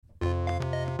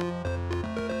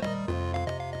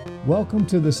Welcome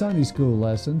to the Sunday School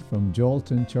lesson from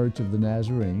Joelton Church of the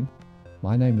Nazarene.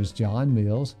 My name is John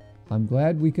Mills. I'm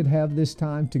glad we could have this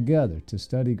time together to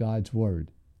study God's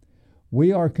Word.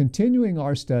 We are continuing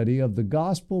our study of the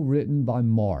Gospel written by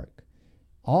Mark.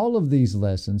 All of these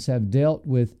lessons have dealt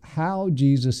with how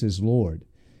Jesus is Lord.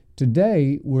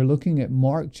 Today, we're looking at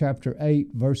Mark chapter 8,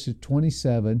 verses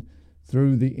 27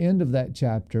 through the end of that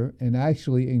chapter, and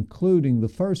actually including the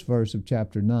first verse of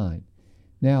chapter 9.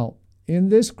 Now, in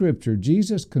this scripture,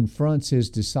 Jesus confronts his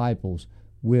disciples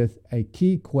with a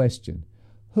key question.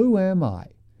 Who am I?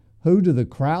 Who do the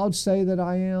crowd say that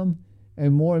I am?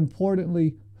 And more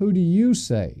importantly, who do you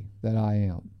say that I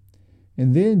am?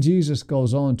 And then Jesus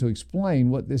goes on to explain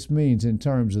what this means in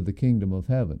terms of the kingdom of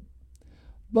heaven.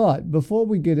 But before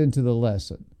we get into the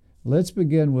lesson, let's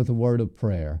begin with a word of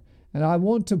prayer. And I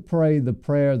want to pray the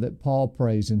prayer that Paul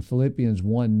prays in Philippians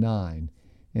 1:9.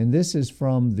 And this is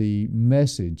from the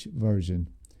Message version.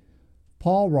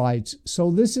 Paul writes,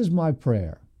 "So this is my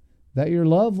prayer, that your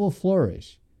love will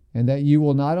flourish, and that you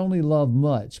will not only love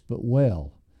much, but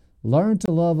well. Learn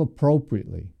to love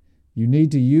appropriately. You need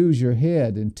to use your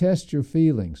head and test your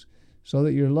feelings, so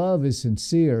that your love is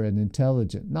sincere and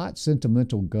intelligent, not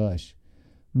sentimental gush,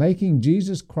 making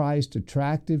Jesus Christ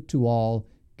attractive to all,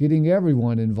 getting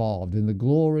everyone involved in the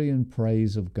glory and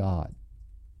praise of God."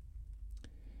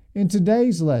 In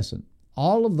today's lesson,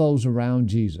 all of those around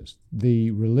Jesus,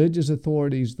 the religious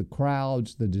authorities, the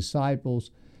crowds, the disciples,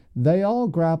 they all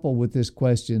grapple with this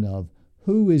question of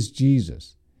who is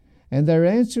Jesus? And their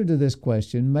answer to this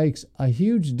question makes a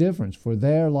huge difference for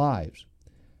their lives.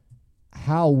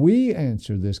 How we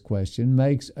answer this question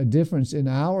makes a difference in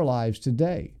our lives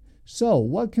today. So,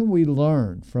 what can we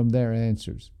learn from their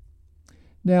answers?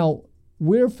 Now,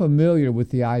 we're familiar with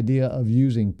the idea of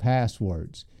using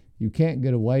passwords. You can't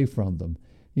get away from them.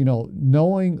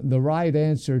 Knowing the right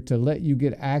answer to let you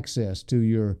get access to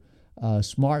your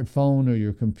smartphone or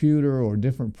your computer or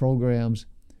different programs.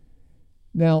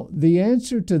 Now, the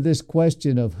answer to this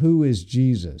question of who is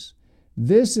Jesus,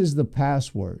 this is the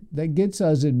password that gets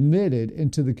us admitted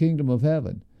into the kingdom of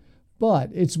heaven.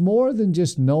 But it's more than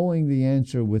just knowing the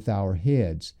answer with our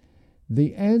heads.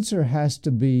 The answer has to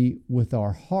be with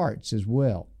our hearts as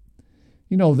well.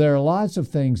 There are lots of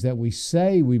things that we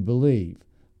say we believe,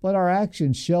 but our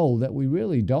actions show that we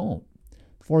really don't.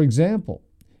 For example,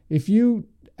 if you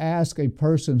ask a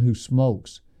person who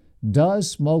smokes, does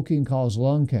smoking cause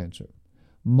lung cancer?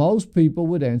 Most people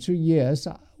would answer, yes,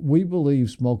 we believe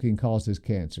smoking causes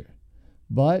cancer.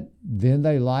 But then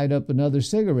they light up another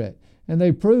cigarette, and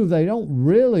they prove they don't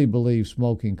really believe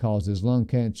smoking causes lung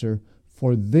cancer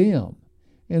for them.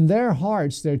 In their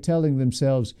hearts, they're telling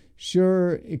themselves,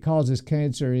 sure, it causes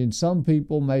cancer in some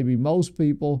people, maybe most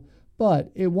people,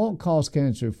 but it won't cause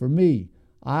cancer for me.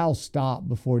 I'll stop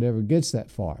before it ever gets that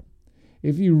far.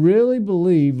 If you really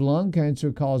believe lung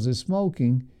cancer causes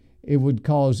smoking, it would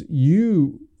cause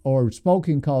you, or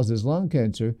smoking causes lung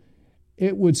cancer,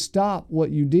 it would stop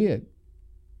what you did.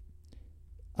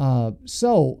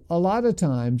 So a lot of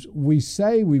times we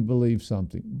say we believe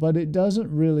something, but it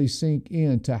doesn't really sink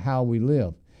into how we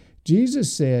live.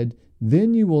 Jesus said,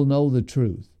 "Then you will know the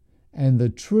truth, and the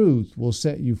truth will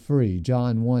set you free,"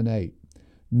 John 1:8.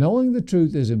 Knowing the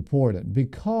truth is important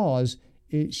because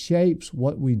it shapes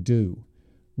what we do.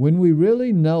 When we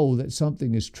really know that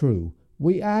something is true,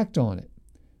 we act on it.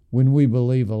 When we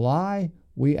believe a lie,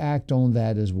 we act on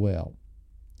that as well.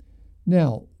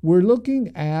 Now, we're looking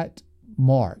at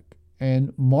Mark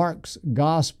and Mark's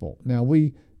Gospel. Now,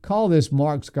 we call this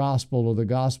Mark's Gospel or the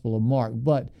Gospel of Mark,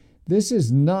 but this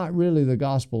is not really the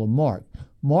Gospel of Mark.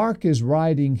 Mark is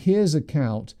writing his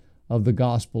account of the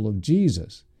Gospel of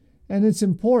Jesus. And it's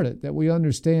important that we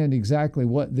understand exactly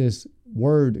what this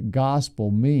word gospel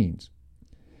means.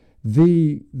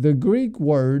 The Greek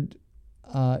word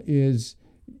is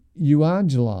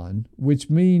euangelon,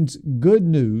 which means good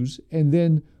news, and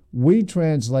then we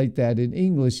translate that in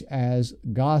English as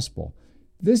gospel.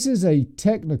 This is a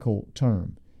technical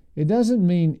term. It doesn't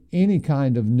mean any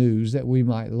kind of news that we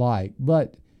might like,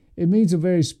 but it means a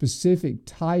very specific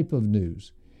type of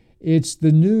news. It's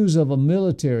the news of a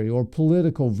military or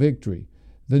political victory,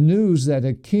 the news that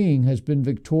a king has been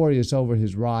victorious over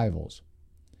his rivals.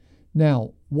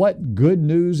 Now, what good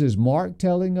news is Mark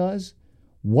telling us?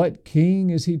 What king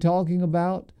is he talking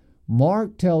about?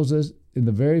 Mark tells us in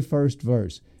the very first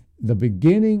verse, the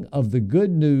beginning of the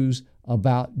good news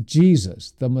about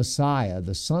Jesus, the Messiah,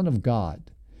 the Son of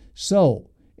God. So,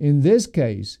 in this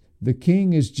case, the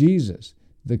king is Jesus.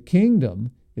 The kingdom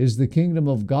is the kingdom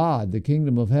of God, the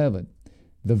kingdom of heaven.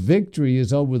 The victory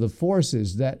is over the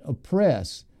forces that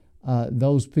oppress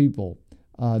those people,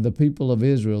 the people of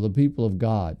Israel, the people of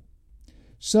God.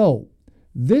 So,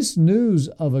 this news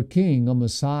of a king, a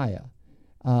Messiah,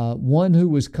 one who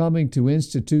was coming to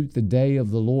institute the day of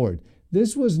the Lord,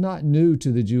 this was not new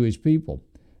to the Jewish people.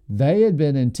 They had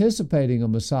been anticipating a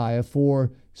Messiah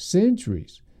for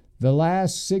centuries, the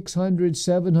last 600,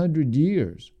 700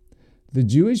 years. The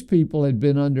Jewish people had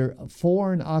been under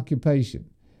foreign occupation.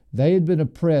 They had been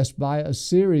oppressed by a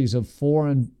series of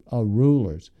foreign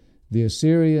rulers, the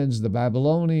Assyrians, the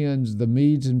Babylonians, the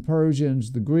Medes and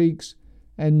Persians, the Greeks,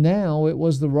 and now it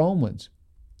was the Romans.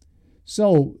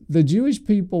 So the Jewish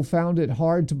people found it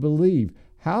hard to believe.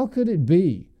 How could it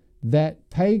be that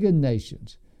pagan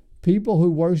nations, people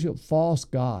who worship false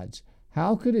gods,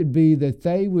 how could it be that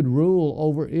they would rule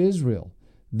over Israel,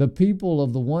 the people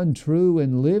of the one true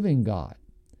and living God?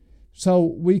 So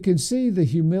we can see the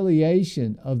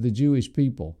humiliation of the Jewish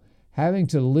people having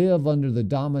to live under the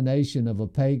domination of a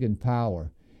pagan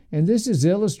power. And this is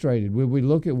illustrated when we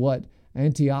look at what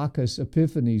Antiochus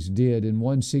Epiphanes did in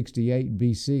 168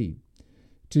 BC.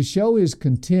 To show his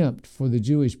contempt for the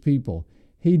Jewish people,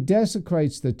 he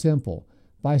desecrates the temple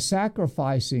by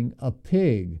sacrificing a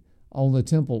pig on the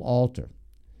temple altar.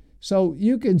 So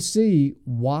you can see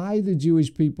why the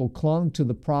Jewish people clung to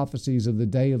the prophecies of the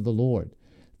day of the Lord.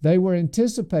 They were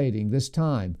anticipating this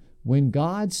time when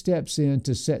God steps in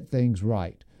to set things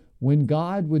right, when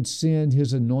God would send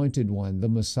his anointed one, the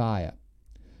Messiah.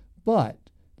 But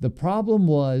the problem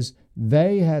was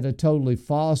they had a totally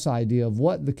false idea of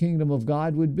what the kingdom of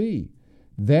God would be.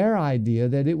 Their idea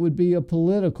that it would be a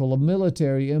political, a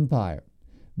military empire.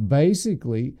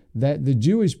 Basically, that the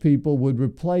Jewish people would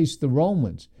replace the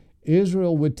Romans.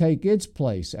 Israel would take its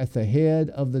place at the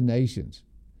head of the nations.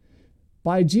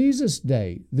 By Jesus'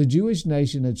 day, the Jewish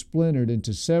nation had splintered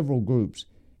into several groups,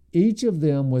 each of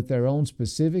them with their own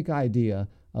specific idea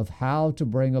of how to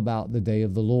bring about the day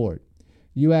of the Lord.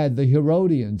 You had the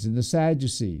Herodians and the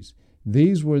Sadducees.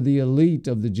 These were the elite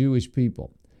of the Jewish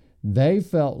people. They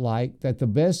felt like that the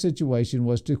best situation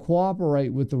was to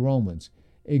cooperate with the Romans,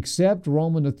 accept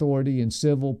Roman authority in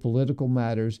civil, political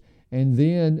matters, and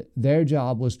then their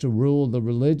job was to rule the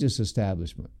religious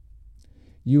establishment.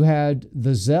 You had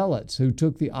the Zealots who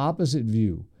took the opposite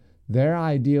view. Their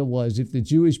idea was if the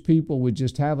Jewish people would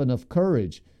just have enough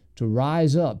courage to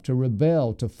rise up, to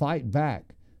rebel, to fight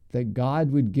back, that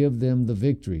God would give them the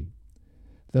victory.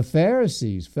 The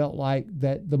Pharisees felt like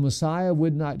that the Messiah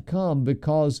would not come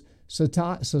because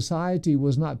society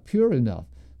was not pure enough.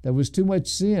 There was too much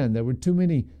sin. There were too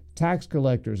many tax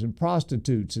collectors and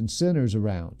prostitutes and sinners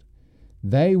around.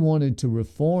 They wanted to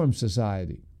reform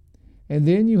society. And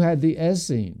then you had the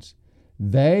Essenes.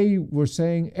 They were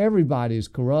saying everybody is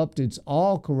corrupt. It's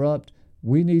all corrupt.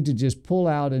 We need to just pull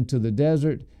out into the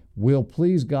desert. We'll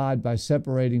please God by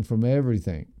separating from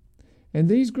everything. And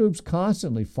these groups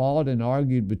constantly fought and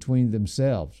argued between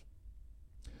themselves.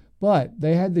 But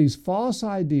they had these false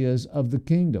ideas of the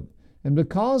kingdom. And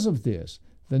because of this,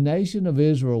 the nation of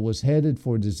Israel was headed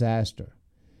for disaster.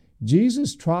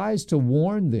 Jesus tries to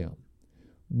warn them.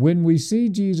 When we see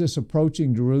Jesus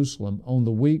approaching Jerusalem on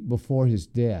the week before his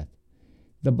death,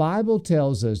 the Bible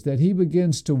tells us that he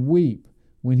begins to weep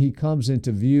when he comes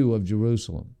into view of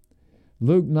Jerusalem.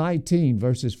 Luke 19,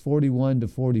 verses 41 to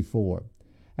 44.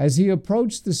 As he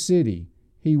approached the city,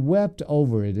 he wept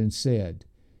over it and said,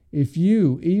 "If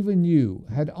you, even you,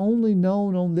 had only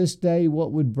known on this day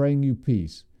what would bring you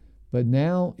peace, but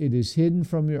now it is hidden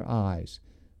from your eyes.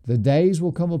 The days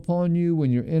will come upon you when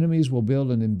your enemies will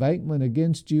build an embankment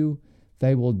against you.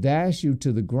 They will dash you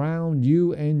to the ground,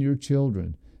 you and your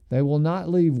children. They will not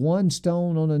leave one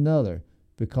stone on another,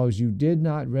 because you did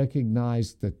not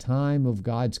recognize the time of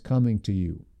God's coming to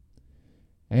you."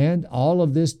 And all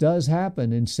of this does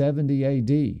happen in 70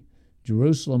 AD.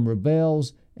 Jerusalem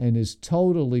rebels and is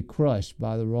totally crushed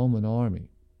by the Roman army.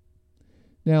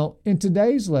 Now, in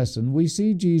today's lesson, we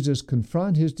see Jesus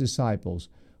confront his disciples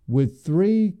with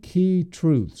three key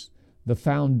truths, the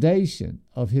foundation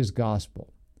of his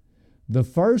gospel. The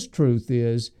first truth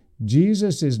is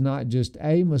Jesus is not just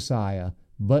a Messiah,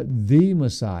 but the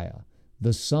Messiah,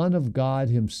 the Son of God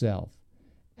himself.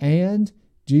 And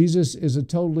Jesus is a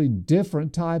totally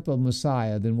different type of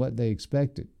Messiah than what they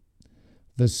expected.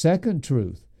 The second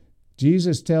truth,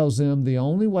 Jesus tells them the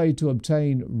only way to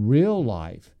obtain real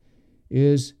life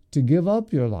is to give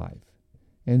up your life.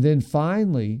 And then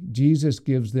finally, Jesus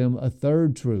gives them a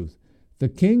third truth. The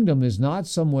kingdom is not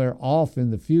somewhere off in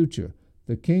the future.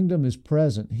 The kingdom is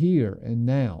present here and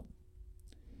now.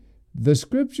 The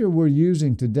scripture we're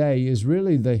using today is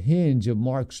really the hinge of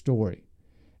Mark's story.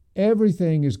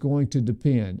 Everything is going to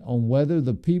depend on whether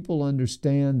the people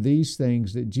understand these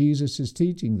things that Jesus is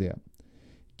teaching them.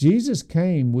 Jesus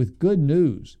came with good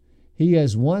news. He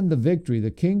has won the victory. The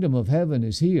kingdom of heaven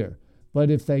is here. But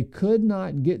if they could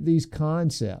not get these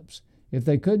concepts, if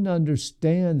they couldn't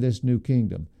understand this new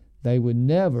kingdom, they would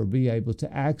never be able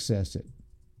to access it.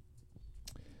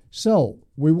 So,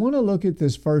 we want to look at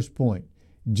this first point.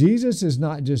 Jesus is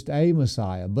not just a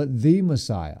Messiah, but the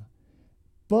Messiah.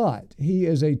 But he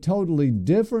is a totally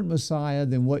different Messiah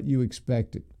than what you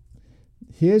expected.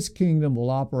 His kingdom will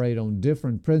operate on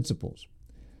different principles.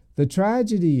 The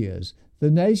tragedy is, the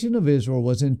nation of Israel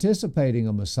was anticipating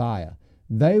a Messiah.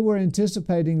 They were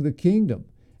anticipating the kingdom.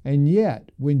 And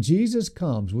yet, when Jesus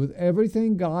comes with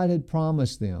everything God had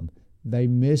promised them, they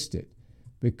missed it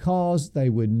because they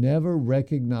would never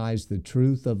recognize the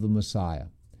truth of the Messiah.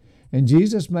 And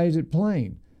Jesus made it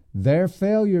plain. Their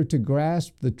failure to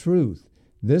grasp the truth,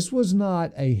 this was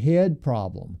not a head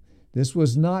problem. This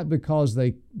was not because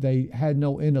they had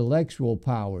no intellectual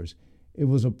powers. It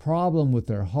was a problem with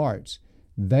their hearts.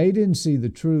 They didn't see the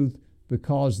truth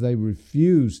because they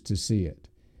refused to see it.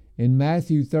 In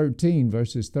Matthew 13,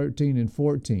 verses 13 and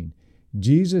 14,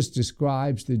 Jesus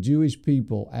describes the Jewish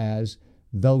people as,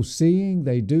 though seeing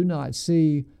they do not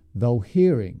see, though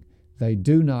hearing they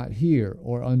do not hear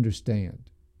or understand.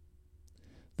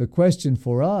 The question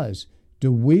for us,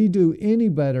 do we do any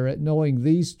better at knowing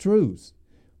these truths?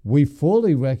 We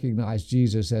fully recognize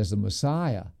Jesus as the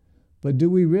Messiah, but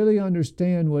do we really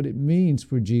understand what it means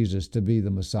for Jesus to be the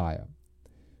Messiah?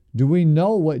 Do we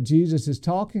know what Jesus is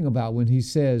talking about when he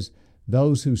says,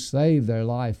 those who save their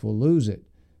life will lose it,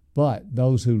 but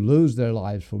those who lose their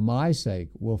lives for my sake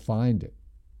will find it?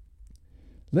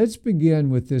 Let's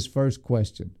begin with this first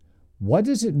question. What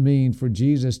does it mean for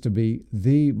Jesus to be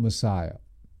the Messiah?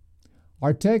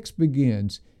 Our text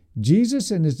begins,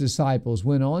 Jesus and his disciples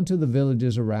went on to the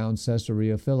villages around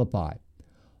Caesarea Philippi.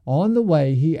 On the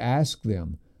way, he asked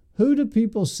them, "Who do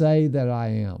people say that I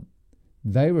am?"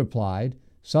 They replied,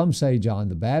 "Some say John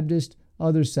the Baptist,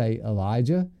 others say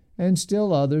Elijah, and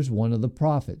still others one of the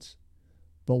prophets."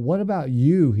 "But what about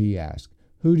you?" he asked.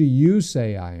 "Who do you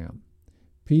say I am?"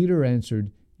 Peter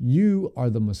answered, "You are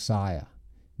the Messiah."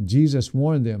 Jesus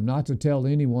warned them not to tell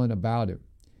anyone about him.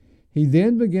 He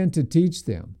then began to teach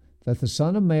them that the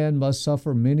Son of Man must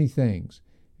suffer many things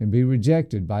and be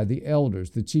rejected by the elders,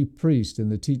 the chief priests,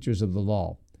 and the teachers of the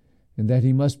law, and that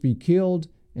he must be killed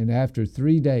and after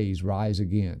 3 days rise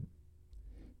again.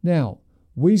 Now,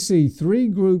 we see 3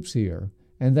 groups here,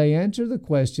 and they answer the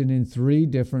question in 3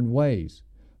 different ways.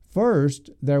 First,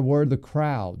 there were the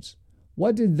crowds.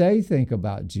 What did they think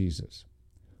about Jesus?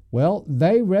 Well,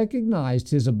 they recognized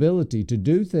his ability to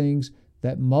do things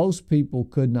that most people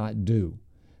could not do.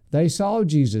 They saw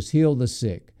Jesus heal the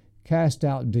sick, cast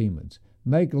out demons,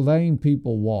 make lame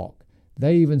people walk.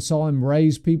 They even saw him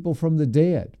raise people from the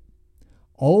dead.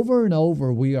 Over and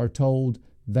over, we are told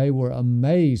they were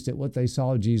amazed at what they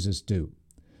saw Jesus do.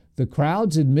 The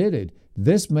crowds admitted,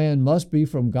 this man must be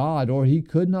from God, or he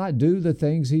could not do the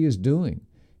things he is doing.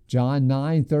 John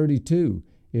 9:32,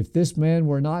 if this man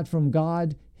were not from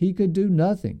God, he could do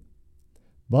nothing.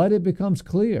 But it becomes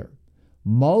clear,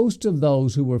 most of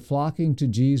those who were flocking to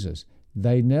Jesus,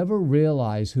 they never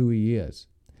realized who he is.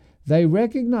 They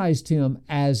recognized him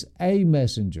as a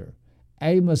messenger,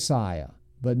 a Messiah,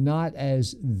 but not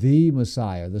as the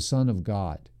Messiah, the Son of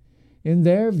God. In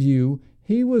their view,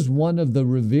 he was one of the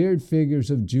revered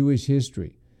figures of Jewish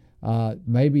history.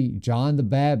 Maybe John the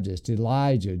Baptist,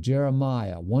 Elijah,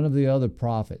 Jeremiah, one of the other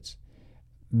prophets.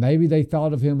 Maybe they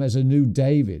thought of him as a new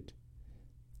David.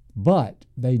 But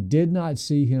they did not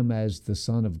see him as the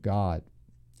Son of God.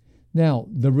 Now,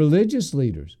 the religious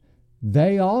leaders,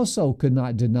 they also could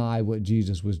not deny what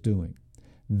Jesus was doing.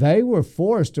 They were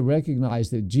forced to recognize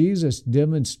that Jesus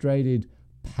demonstrated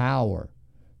power,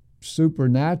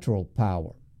 supernatural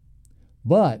power.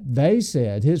 But they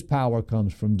said his power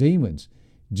comes from demons.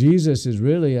 Jesus is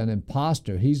really an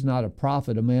imposter. He's not a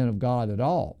prophet, a man of God at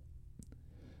all.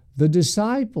 The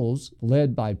disciples,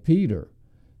 led by Peter,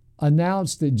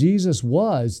 announced that Jesus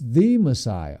was the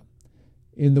Messiah.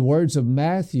 In the words of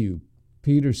Matthew,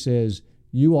 Peter says,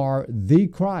 "You are the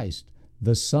Christ,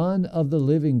 the Son of the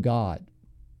living God."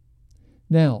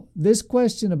 Now, this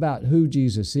question about who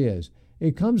Jesus is,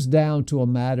 it comes down to a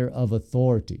matter of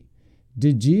authority.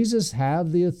 Did Jesus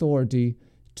have the authority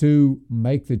to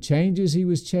make the changes he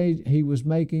was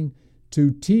making,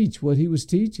 to teach what he was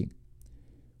teaching?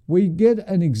 We get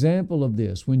an example of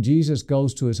this when Jesus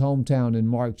goes to his hometown in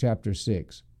Mark chapter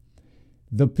 6.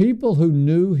 The people who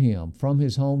knew him from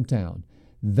his hometown,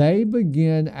 they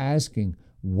begin asking,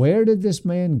 where did this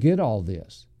man get all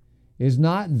this? Is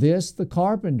not this the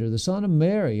carpenter, the son of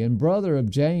Mary, and brother of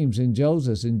James and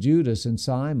Joseph and Judas and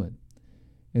Simon?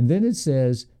 And then it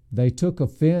says, they took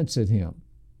offense at him.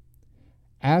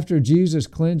 After Jesus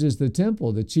cleanses the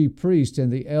temple, the chief priests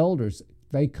and the elders,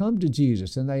 they come to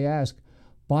Jesus and they ask,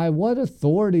 "By what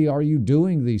authority are you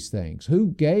doing these things? Who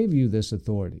gave you this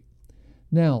authority?"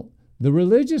 Now, the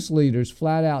religious leaders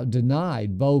flat out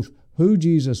denied both who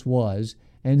Jesus was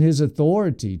and his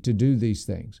authority to do these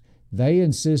things. They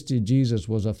insisted Jesus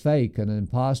was a fake and an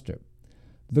imposter.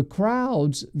 The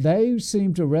crowds, they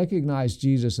seemed to recognize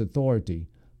Jesus' authority,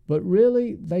 but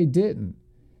really they didn't.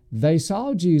 They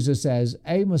saw Jesus as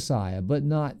a Messiah, but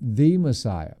not the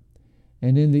Messiah.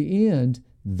 And in the end,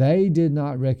 they did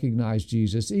not recognize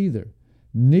Jesus either.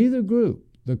 Neither group,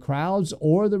 the crowds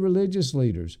or the religious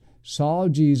leaders, saw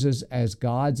Jesus as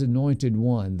God's anointed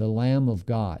one, the Lamb of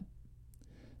God.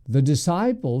 The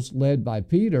disciples, led by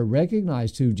Peter,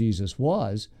 recognized who Jesus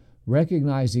was,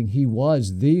 recognizing he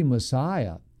was the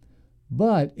Messiah.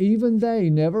 But even they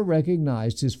never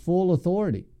recognized his full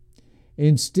authority.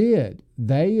 Instead,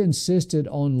 they insisted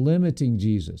on limiting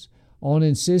Jesus, on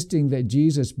insisting that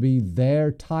Jesus be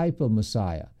their type of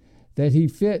Messiah, that he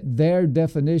fit their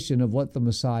definition of what the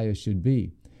Messiah should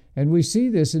be. And we see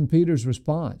this in Peter's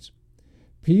response.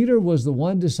 Peter was the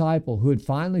one disciple who had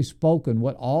finally spoken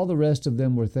what all the rest of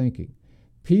them were thinking.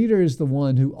 Peter is the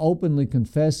one who openly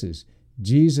confesses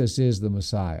Jesus is the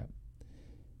Messiah.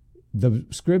 The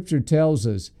scripture tells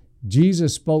us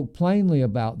Jesus spoke plainly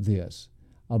about this,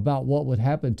 about what would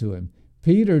happen to him.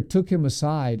 Peter took him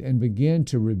aside and began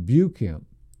to rebuke him.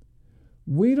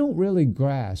 We don't really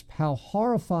grasp how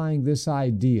horrifying this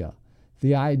idea,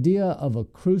 the idea of a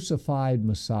crucified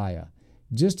Messiah,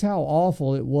 just how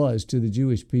awful it was to the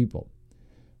Jewish people.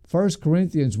 1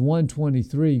 Corinthians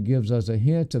 1:23 gives us a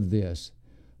hint of this.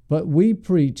 But we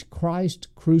preach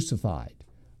Christ crucified,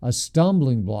 a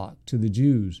stumbling block to the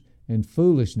Jews and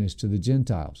foolishness to the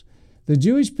Gentiles. The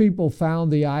Jewish people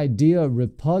found the idea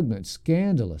repugnant,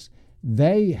 scandalous.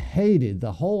 They hated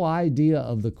the whole idea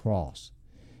of the cross.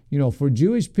 For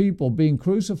Jewish people, being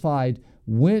crucified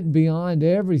went beyond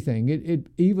everything. It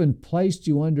even placed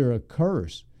you under a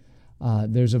curse.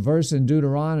 There's a verse in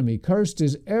Deuteronomy, "Cursed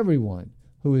is everyone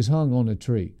who is hung on a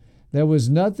tree." There was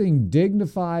nothing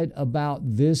dignified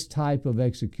about this type of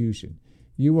execution.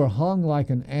 You were hung like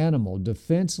an animal,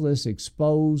 defenseless,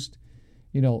 exposed.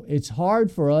 It's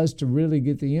hard for us to really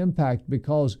get the impact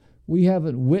because we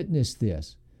haven't witnessed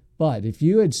this. But if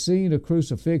you had seen a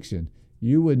crucifixion,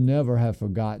 you would never have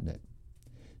forgotten it.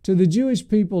 To the Jewish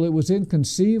people, it was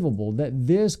inconceivable that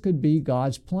this could be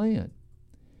God's plan.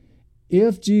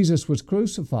 If Jesus was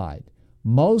crucified,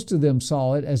 most of them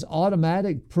saw it as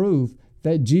automatic proof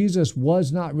that Jesus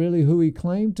was not really who he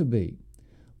claimed to be.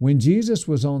 When Jesus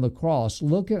was on the cross,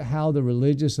 look at how the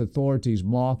religious authorities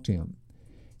mocked him.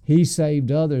 He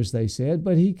saved others, they said,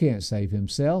 but he can't save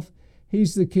himself.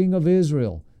 He's the King of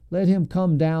Israel. Let him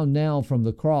come down now from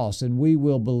the cross and we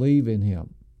will believe in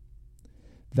him.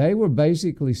 They were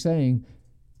basically saying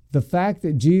the fact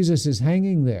that Jesus is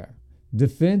hanging there,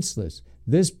 defenseless,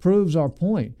 this proves our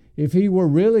point. If he were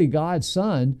really God's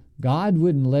son, God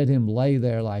wouldn't let him lay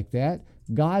there like that.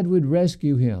 God would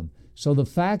rescue him. So the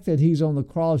fact that he's on the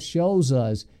cross shows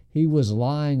us he was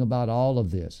lying about all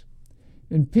of this.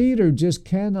 And Peter just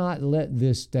cannot let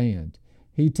this stand.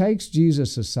 He takes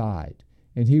Jesus aside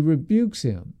and he rebukes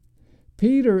him.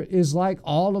 Peter is like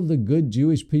all of the good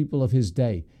Jewish people of his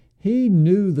day. He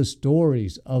knew the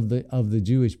stories of the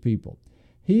Jewish people.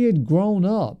 He had grown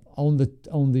up on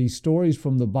the stories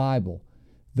from the Bible,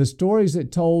 the stories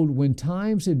that told when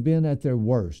times had been at their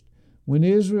worst, when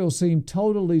Israel seemed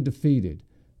totally defeated,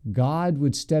 God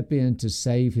would step in to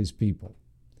save his people.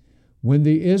 When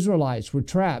the Israelites were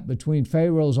trapped between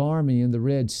Pharaoh's army and the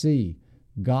Red Sea,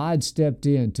 God stepped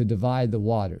in to divide the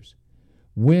waters.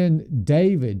 When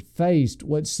David faced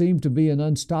what seemed to be an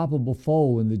unstoppable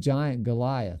foe in the giant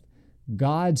Goliath,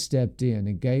 God stepped in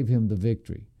and gave him the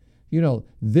victory.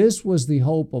 This was the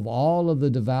hope of all of the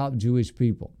devout Jewish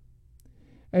people.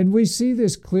 And we see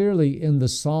this clearly in the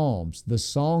Psalms, the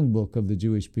songbook of the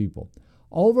Jewish people.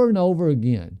 Over and over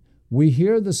again, we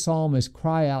hear the psalmist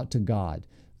cry out to God.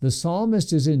 The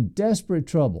psalmist is in desperate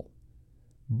trouble.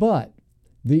 But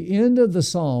the end of the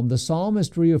psalm, the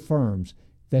psalmist reaffirms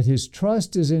that his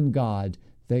trust is in God,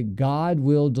 that God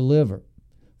will deliver.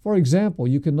 For example,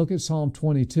 you can look at Psalm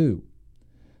 22.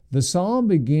 The psalm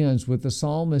begins with the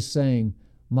psalmist saying,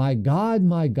 my God,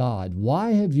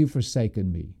 why have you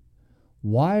forsaken me?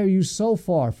 Why are you so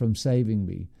far from saving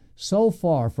me, so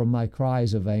far from my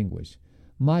cries of anguish?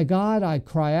 My God, I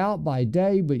cry out by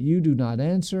day, but you do not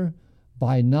answer,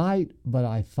 by night, but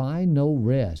I find no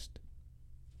rest."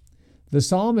 The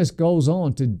psalmist goes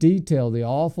on to detail the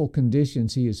awful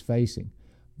conditions he is facing.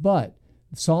 But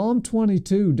Psalm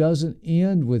 22 doesn't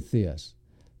end with this.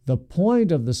 The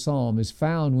point of the psalm is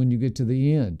found when you get to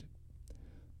the end.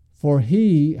 For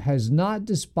he has not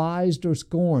despised or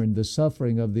scorned the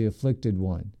suffering of the afflicted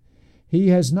one. He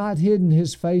has not hidden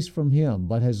his face from him,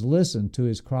 but has listened to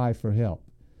his cry for help.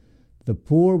 The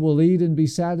poor will eat and be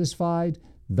satisfied.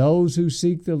 Those who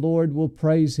seek the Lord will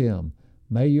praise him.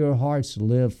 May your hearts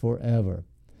live forever.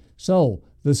 So,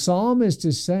 the psalmist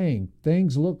is saying,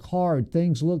 things look hard,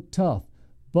 things look tough,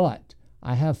 but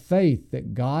I have faith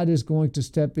that God is going to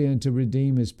step in to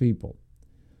redeem his people.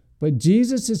 But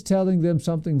Jesus is telling them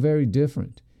something very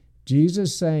different.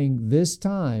 Jesus is saying this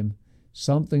time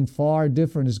something far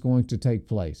different is going to take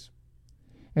place.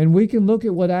 And we can look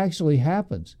at what actually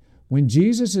happens. When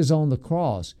Jesus is on the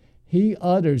cross, he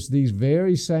utters these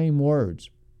very same words.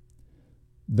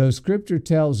 The scripture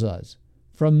tells us,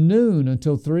 from noon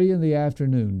until 3 in the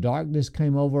afternoon, darkness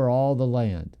came over all the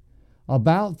land.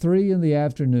 About 3 in the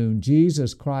afternoon,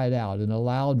 Jesus cried out in a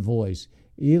loud voice,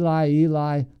 Eli,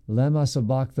 Eli, lema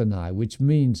sabachthani, which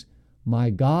means, my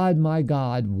God,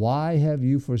 why have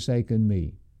you forsaken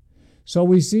me? So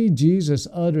we see Jesus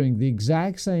uttering the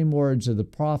exact same words of the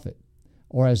prophet,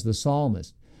 or as the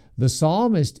psalmist. The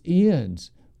psalmist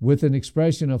ends with an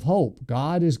expression of hope.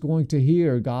 God is going to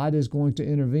hear, God is going to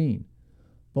intervene.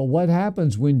 But what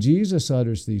happens when Jesus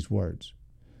utters these words?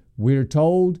 We're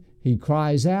told he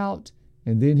cries out,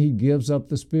 and then he gives up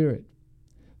the Spirit.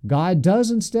 God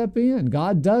doesn't step in.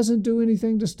 God doesn't do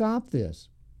anything to stop this.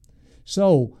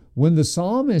 So when the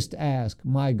psalmist asks,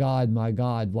 my God,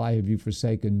 why have you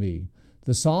forsaken me?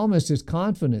 The psalmist is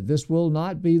confident this will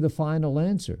not be the final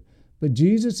answer. But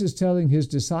Jesus is telling his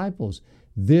disciples,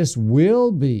 this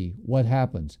will be what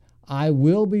happens. I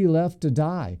will be left to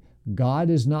die. God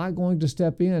is not going to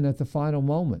step in at the final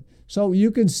moment. So you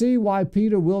can see why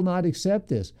Peter will not accept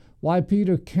this, why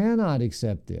Peter cannot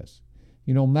accept this.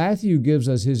 You know, Matthew gives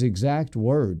us his exact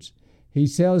words. He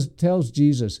tells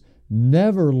Jesus,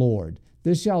 never, Lord,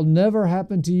 this shall never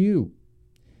happen to you.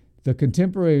 The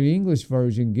contemporary English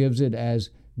version gives it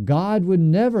as, God would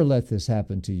never let this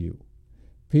happen to you.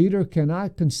 Peter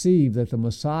cannot conceive that the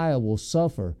Messiah will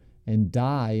suffer and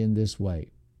die in this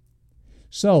way.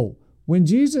 So, when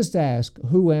Jesus asks,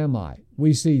 who am I?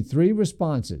 We see 3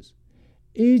 responses.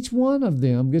 Each one of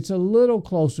them gets a little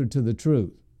closer to the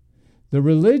truth. The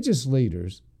religious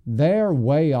leaders, they're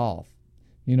way off.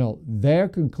 You know, their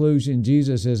conclusion,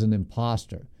 Jesus is an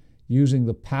imposter, using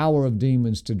the power of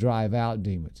demons to drive out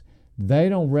demons. They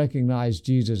don't recognize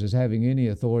Jesus as having any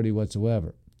authority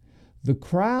whatsoever. The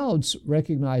crowds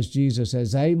recognize Jesus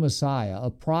as a Messiah, a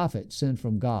prophet sent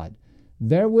from God.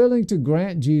 They're willing to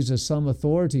grant Jesus some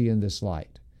authority in this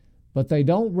light, but they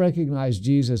don't recognize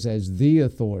Jesus as the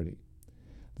authority.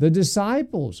 The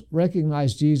disciples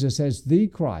recognize Jesus as the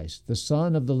Christ, the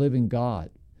Son of the living God,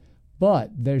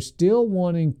 but they're still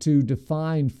wanting to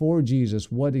define for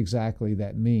Jesus what exactly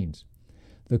that means.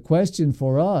 The question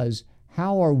for us,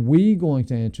 how are we going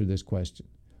to answer this question?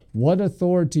 What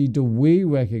authority do we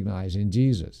recognize in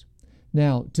Jesus?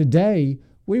 Now, today,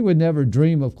 we would never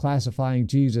dream of classifying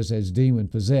Jesus as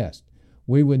demon-possessed.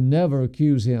 We would never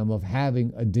accuse him of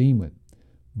having a demon.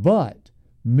 But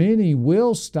many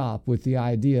will stop with the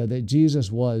idea that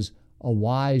Jesus was a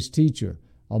wise teacher,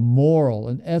 a moral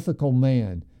and ethical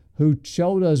man who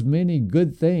showed us many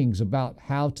good things about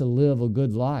how to live a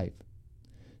good life.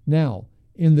 Now,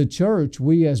 in the church,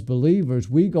 we as believers,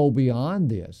 we go beyond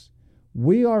this.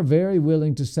 We are very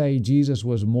willing to say Jesus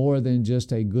was more than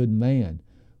just a good man.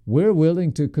 We're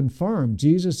willing to confirm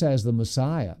Jesus as the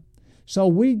Messiah. So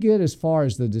we get as far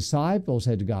as the disciples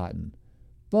had gotten.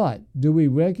 But do we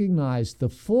recognize the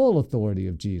full authority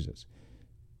of Jesus?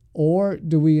 Or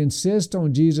do we insist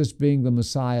on Jesus being the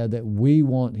Messiah that we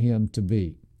want him to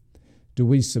be? Do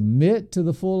we submit to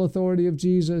the full authority of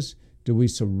Jesus? Do we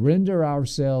surrender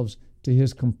ourselves to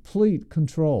his complete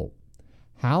control?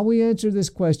 How we answer this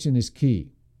question is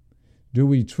key. Do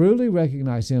we truly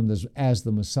recognize him as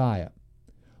the Messiah?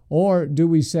 Or do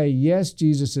we say, yes,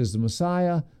 Jesus is the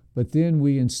Messiah, but then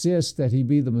we insist that he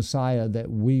be the Messiah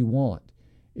that we want?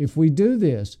 If we do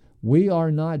this, we are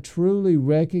not truly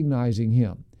recognizing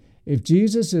him. If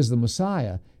Jesus is the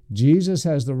Messiah, Jesus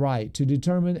has the right to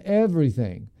determine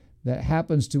everything that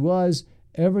happens to us,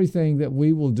 everything that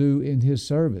we will do in his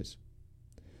service.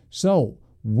 So,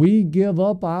 we give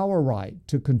up our right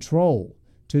to control,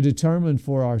 to determine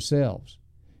for ourselves.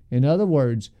 In other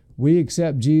words, we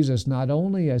accept Jesus not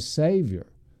only as Savior,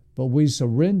 but we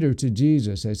surrender to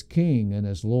Jesus as King and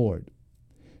as Lord.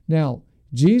 Now,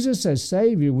 Jesus as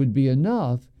Savior would be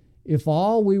enough if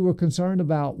all we were concerned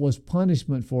about was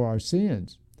punishment for our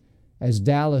sins. As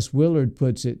Dallas Willard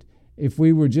puts it, if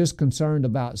we were just concerned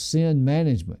about sin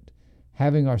management.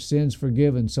 having our sins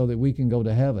forgiven so that we can go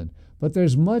to heaven. But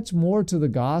there's much more to the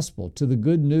gospel, to the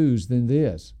good news than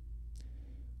this.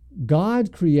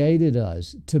 God created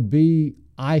us to be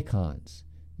icons.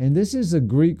 And this is a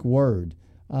Greek word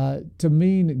to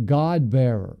mean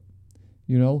God-bearer.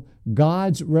 You know,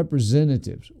 God's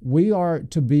representatives. We are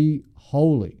to be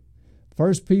holy.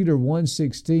 1 Peter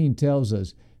 1:16 tells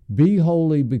us, "Be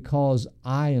holy because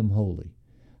I am holy."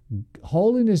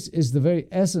 Holiness is the very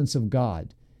essence of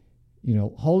God. You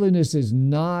know, holiness is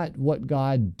not what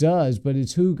God does, but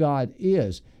it's who God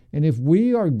is. And if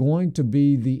we are going to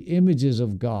be the images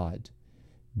of God,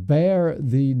 bear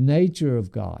the nature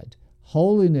of God,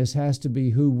 holiness has to be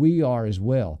who we are as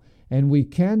well. And we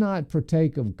cannot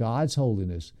partake of God's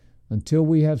holiness until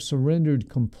we have surrendered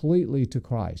completely to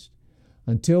Christ,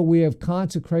 until we have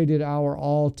consecrated our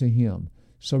all to Him,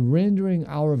 surrendering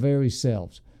our very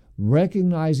selves,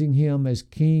 recognizing Him as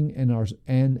King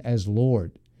and as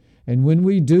Lord. And when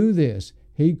we do this,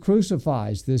 He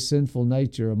crucifies this sinful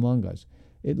nature among us.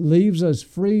 It leaves us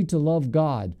free to love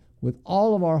God with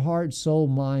all of our heart, soul,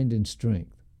 mind, and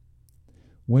strength.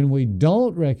 When we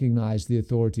don't recognize the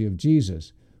authority of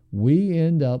Jesus, we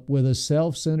end up with a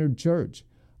self-centered church,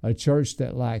 a church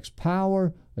that lacks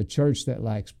power, a church that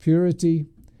lacks purity.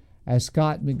 As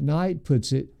Scott McKnight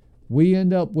puts it, we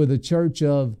end up with a church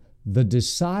of the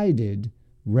decided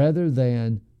rather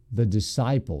than the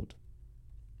discipled.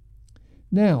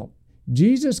 Now,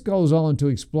 Jesus goes on to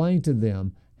explain to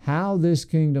them how this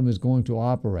kingdom is going to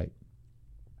operate.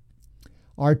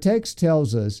 Our text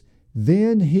tells us,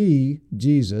 "Then He,"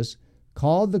 Jesus,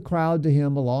 "called the crowd to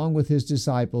Him along with His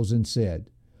disciples and said,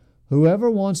 'Whoever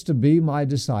wants to be my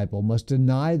disciple must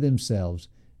deny themselves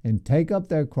and take up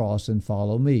their cross and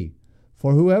follow me.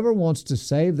 For whoever wants to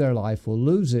save their life will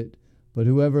lose it, but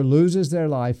whoever loses their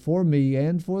life for me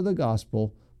and for the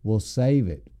gospel will save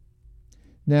it.'"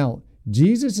 Now,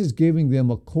 Jesus is giving them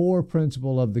a core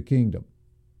principle of the kingdom.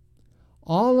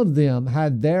 All of them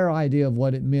had their idea of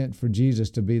what it meant for Jesus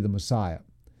to be the Messiah.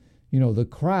 You know, the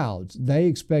crowds, they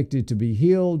expected to be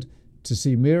healed, to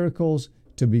see miracles,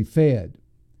 to be fed.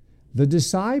 The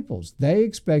disciples, they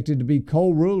expected to be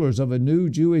co-rulers of a new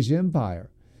Jewish empire.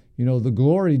 You know, the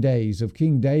glory days of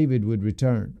King David would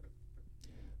return.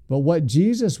 But what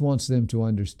Jesus wants them to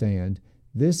understand,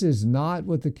 this is not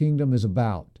what the kingdom is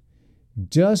about.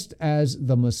 Just as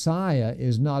the Messiah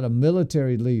is not a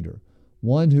military leader,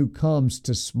 one who comes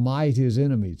to smite his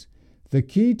enemies, the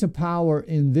key to power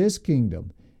in this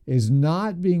kingdom is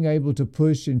not being able to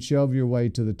push and shove your way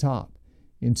to the top.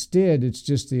 Instead, it's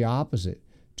just the opposite.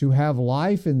 To have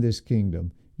life in this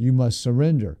kingdom, you must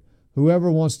surrender.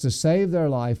 Whoever wants to save their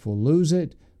life will lose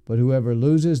it, but whoever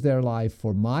loses their life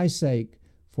for my sake,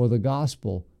 for the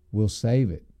gospel, will save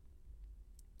it.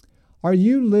 Are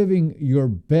you living your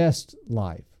best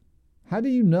life? How do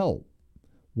you know?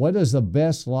 What does the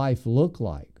best life look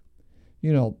like?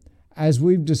 You know, as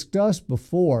we've discussed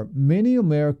before, many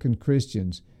American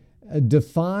Christians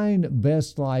define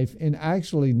best life in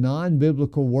actually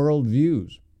non-biblical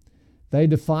worldviews. They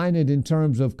define it in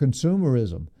terms of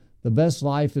consumerism. The best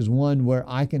life is one where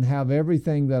I can have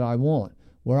everything that I want,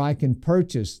 where I can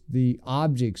purchase the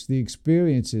objects, the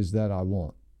experiences that I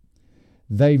want.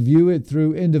 They view it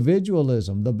through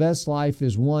individualism. The best life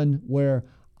is one where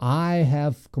I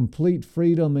have complete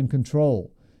freedom and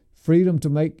control, freedom to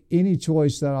make any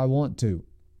choice that I want to.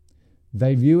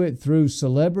 They view it through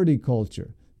celebrity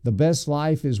culture. The best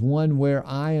life is one where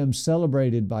I am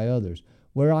celebrated by others,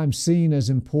 where I'm seen as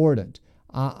important.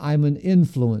 I'm an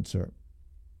influencer.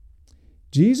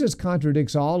 Jesus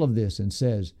contradicts all of this and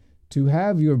says, to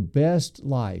have your best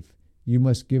life, you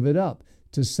must give it up.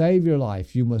 To save your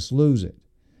life, you must lose it.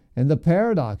 And the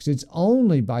paradox, it's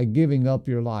only by giving up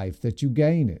your life that you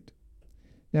gain it.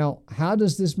 Now, how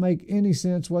does this make any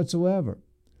sense whatsoever?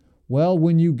 Well,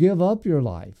 when you give up your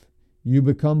life, you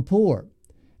become poor.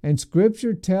 And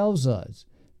Scripture tells us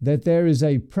that there is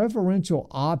a preferential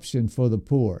option for the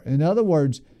poor. In other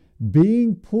words,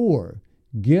 being poor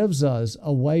gives us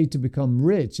a way to become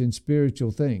rich in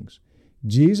spiritual things.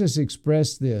 Jesus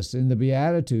expressed this in the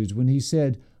Beatitudes when He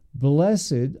said,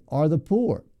 "Blessed are the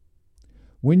poor."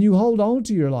 When you hold on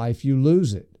to your life, you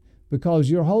lose it because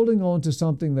you're holding on to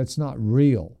something that's not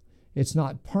real. It's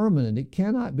not permanent. It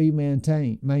cannot be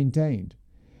maintained.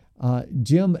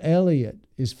 Jim Elliot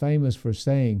is famous for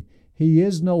saying, "He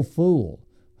is no fool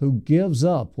who gives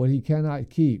up what he cannot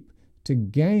keep to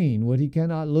gain what he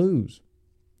cannot lose."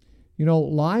 You know,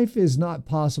 life is not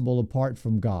possible apart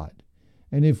from God.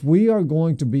 And if we are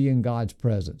going to be in God's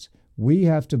presence, we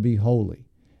have to be holy.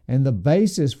 And the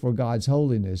basis for God's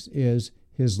holiness is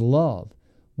His love.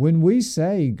 When we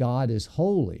say God is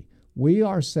holy, we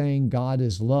are saying God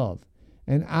is love.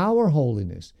 And our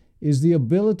holiness is the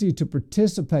ability to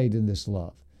participate in this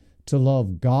love, to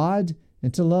love God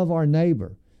and to love our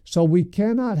neighbor. So we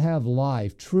cannot have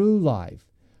life, true life,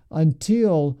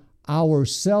 until our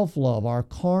self-love, our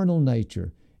carnal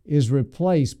nature, is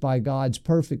replaced by God's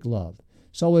perfect love.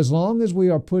 So as long as we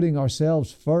are putting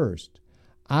ourselves first,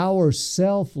 our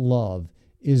self-love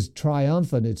is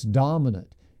triumphant, it's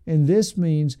dominant. And this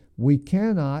means we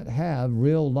cannot have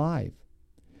real life.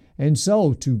 And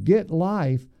so to get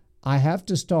life, I have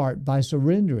to start by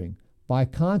surrendering, by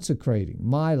consecrating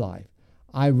my life.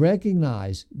 I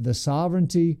recognize the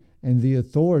sovereignty and the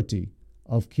authority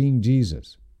of King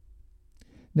Jesus.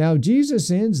 Now,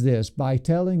 Jesus ends this by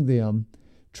telling them,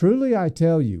 "Truly I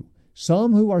tell you,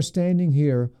 some who are standing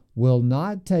here will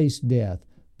not taste death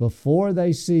before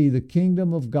they see the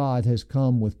kingdom of God has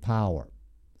come with power."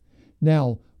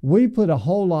 Now, we put a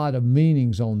whole lot of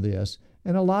meanings on this,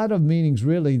 and a lot of meanings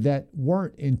really that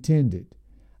weren't intended.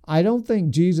 I don't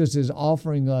think Jesus is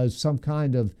offering us some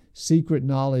kind of secret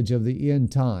knowledge of the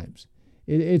end times.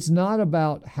 It's not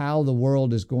about how the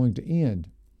world is going to end.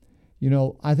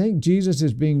 I think Jesus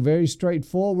is being very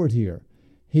straightforward here.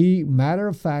 He,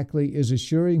 matter-of-factly, is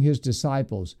assuring his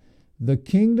disciples, the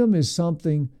kingdom is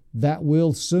something that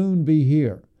will soon be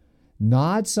here.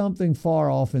 Not something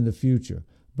far off in the future,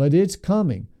 but it's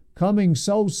coming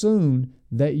so soon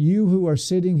that you who are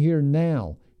sitting here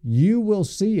now, you will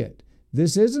see it.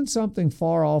 This isn't something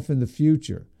far off in the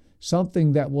future,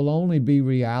 something that will only be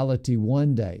reality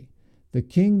one day. The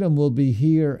kingdom will be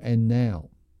here and now.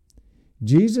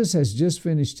 Jesus has just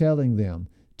finished telling them,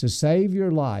 to save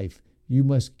your life, you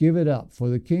must give it up for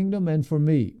the kingdom and for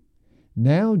me.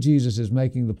 Now Jesus is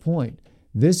making the point.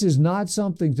 This is not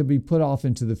something to be put off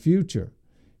into the future.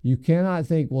 You cannot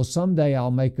think, well, someday I'll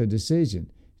make a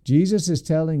decision. Jesus is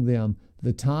telling them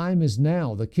the time is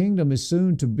now. The kingdom is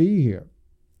soon to be here.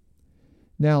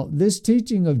 Now, this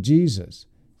teaching of Jesus,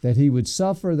 that he would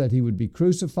suffer, that he would be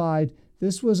crucified,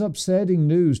 this was upsetting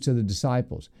news to the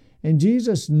disciples. And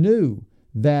Jesus knew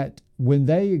that when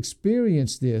they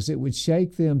experienced this, it would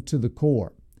shake them to the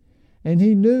core. And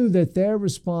he knew that their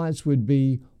response would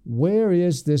be, where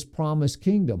is this promised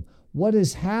kingdom? What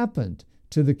has happened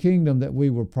to the kingdom that we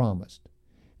were promised?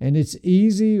 And it's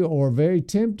easy or very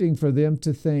tempting for them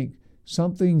to think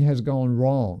something has gone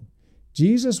wrong.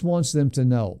 Jesus wants them to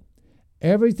know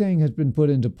everything has been put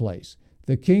into place.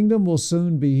 The kingdom will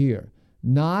soon be here.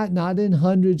 Not in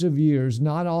hundreds of years,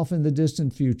 not off in the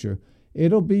distant future.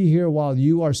 It'll be here while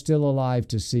you are still alive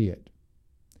to see it.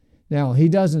 Now, he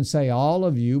doesn't say all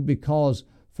of you, because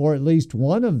for at least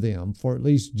one of them, for at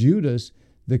least Judas,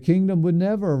 the kingdom would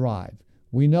never arrive.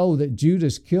 We know that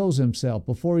Judas kills himself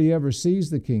before he ever sees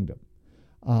the kingdom.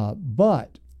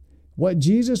 But what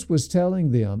Jesus was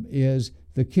telling them is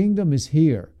the kingdom is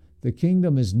here. The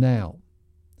kingdom is now.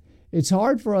 It's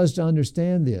hard for us to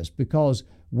understand this because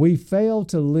we fail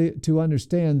to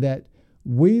understand that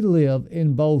we live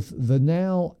in both the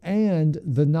now and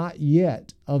the not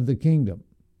yet of the kingdom.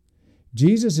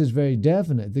 Jesus is very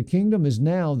definite. The kingdom is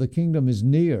now, the kingdom is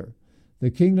near. The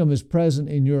kingdom is present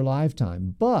in your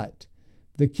lifetime. But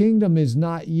the kingdom is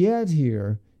not yet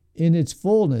here in its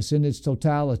fullness, in its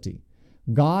totality.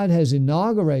 God has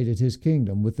inaugurated his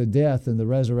kingdom with the death and the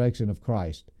resurrection of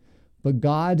Christ. But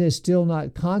God has still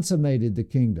not consummated the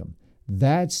kingdom.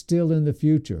 That's still in the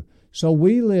future. So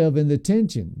we live in the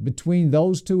tension between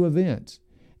those two events.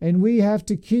 And we have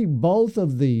to keep both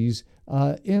of these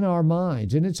in our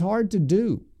minds. And it's hard to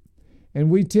do. And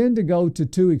we tend to go to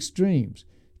two extremes,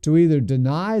 to either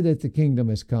deny that the kingdom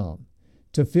has come,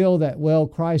 to feel that, well,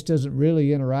 Christ doesn't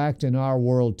really interact in our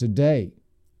world today,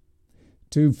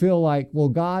 to feel like, well,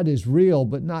 God is real,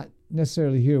 but not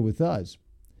necessarily here with us.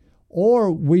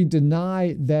 Or we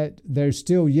deny that there's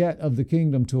still yet of the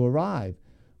kingdom to arrive.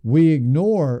 We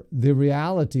ignore the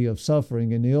reality of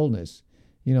suffering and illness.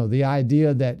 The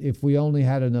idea that if we only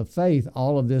had enough faith,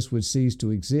 all of this would cease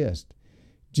to exist.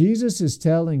 Jesus is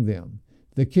telling them,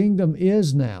 the kingdom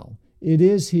is now. It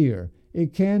is here.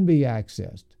 It can be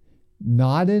accessed.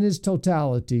 Not in its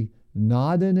totality,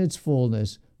 not in its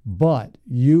fullness, but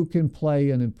you can play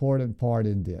an important part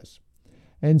in this.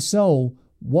 And so,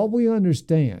 what we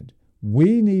understand,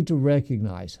 we need to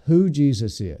recognize who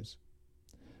Jesus is.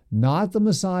 Not the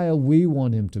Messiah we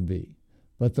want him to be,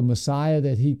 but the Messiah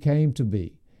that he came to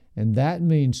be. And that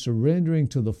means surrendering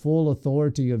to the full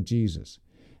authority of Jesus.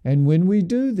 And when we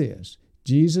do this,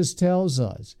 Jesus tells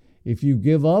us, if you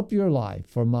give up your life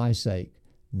for my sake,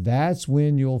 that's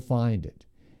when you'll find it.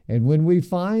 And when we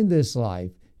find this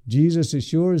life, Jesus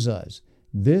assures us,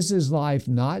 this is life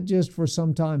not just for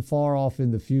some time far off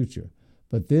in the future,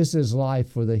 but this is life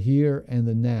for the here and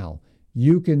the now.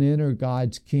 You can enter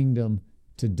God's kingdom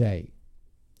today.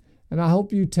 And I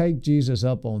hope you take Jesus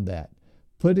up on that,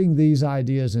 putting these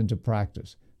ideas into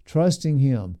practice, trusting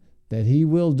Him that He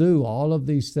will do all of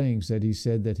these things that He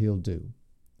said that He'll do.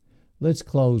 Let's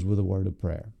close with a word of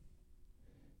prayer.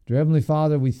 Dear Heavenly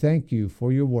Father, we thank You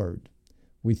for Your word.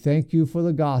 We thank You for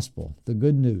the gospel, the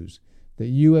good news, that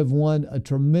You have won a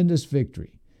tremendous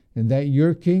victory, and that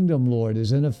Your kingdom, Lord,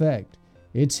 is in effect.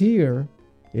 It's here,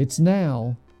 it's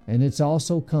now, and it's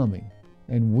also coming.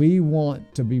 And we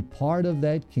want to be part of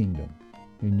that kingdom.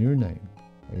 In Your name,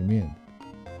 amen.